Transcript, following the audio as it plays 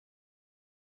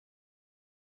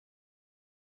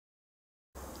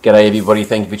G'day everybody,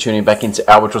 thank you for tuning back into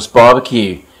Albatross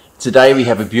Barbecue. Today we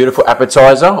have a beautiful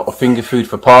appetizer or finger food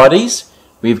for parties.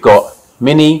 We've got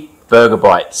mini burger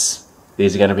bites.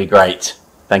 These are going to be great.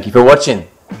 Thank you for watching.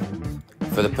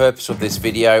 For the purpose of this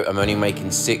video, I'm only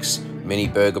making 6 mini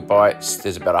burger bites.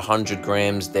 There's about 100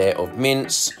 grams there of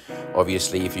mince.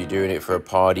 Obviously, if you're doing it for a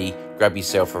party, grab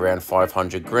yourself around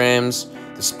 500 grams.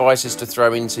 The spices to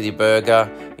throw into the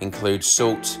burger include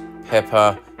salt,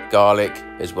 pepper, garlic,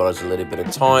 as well as a little bit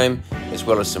of thyme, as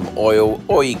well as some oil,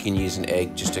 or you can use an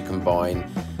egg just to combine.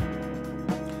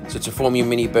 So to form your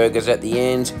mini burgers at the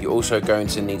end, you're also going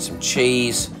to need some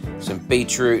cheese, some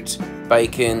beetroot,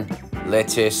 bacon,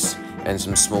 lettuce, and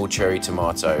some small cherry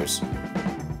tomatoes.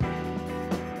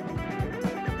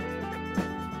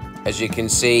 As you can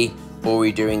see, all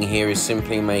we're doing here is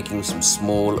simply making some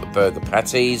small burger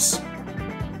patties.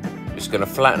 Just going to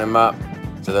flatten them up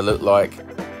so they look like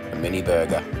a mini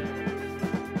burger.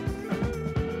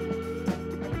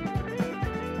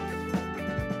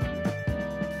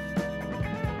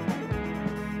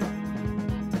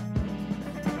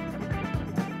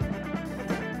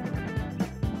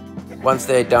 Once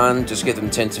they're done, just give them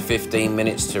 10 to 15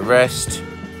 minutes to rest.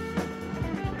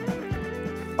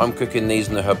 I'm cooking these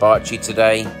in the hibachi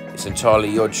today. It's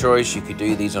entirely your choice. You could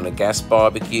do these on a gas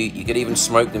barbecue. You could even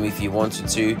smoke them if you wanted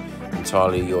to.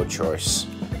 Entirely your choice.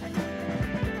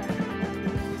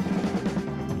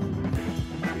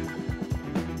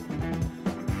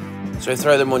 So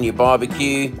throw them on your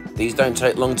barbecue. These don't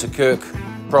take long to cook.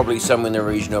 Probably somewhere in the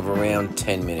region of around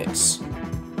 10 minutes.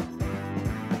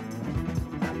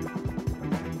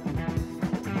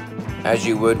 As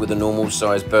you would with a normal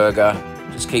sized burger,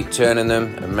 just keep turning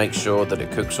them and make sure that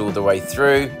it cooks all the way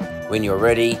through. When you're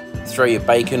ready, throw your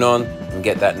bacon on and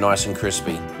get that nice and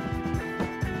crispy.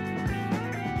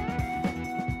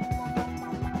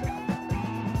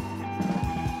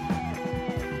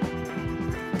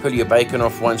 Pull your bacon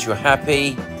off once you're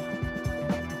happy.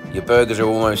 Your burgers are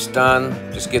almost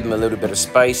done. Just give them a little bit of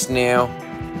space now,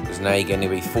 because now you're going to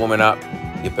be forming up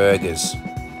your burgers.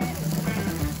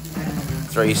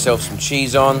 Throw yourself some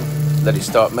cheese on, let it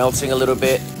start melting a little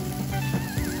bit,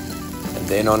 and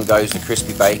then on goes the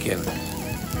crispy bacon.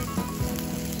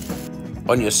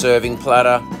 On your serving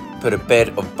platter, put a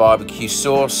bed of barbecue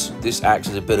sauce. This acts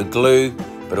as a bit of glue,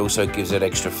 but also gives it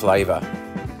extra flavour.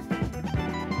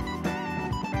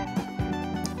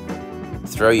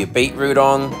 Throw your beetroot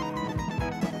on,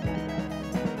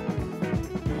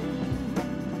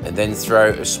 and then throw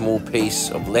a small piece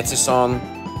of lettuce on.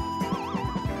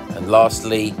 And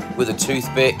lastly, with a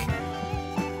toothpick,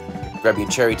 grab your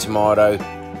cherry tomato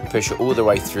and push it all the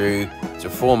way through to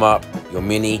form up your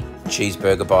mini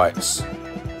cheeseburger bites.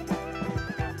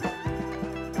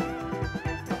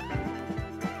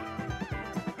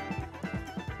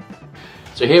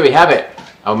 So here we have it,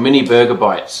 our mini burger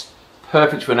bites.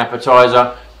 Perfect for an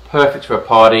appetizer, perfect for a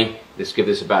party. Let's give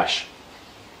this a bash.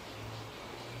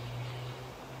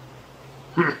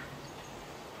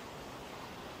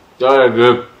 They're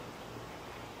good.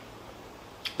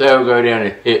 They'll go down a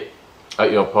hit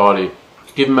at your party.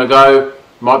 Give them a go.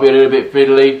 Might be a little bit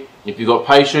fiddly. If you've got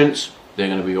patience, they're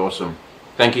going to be awesome.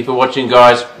 Thank you for watching,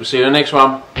 guys. We'll see you in the next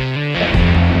one.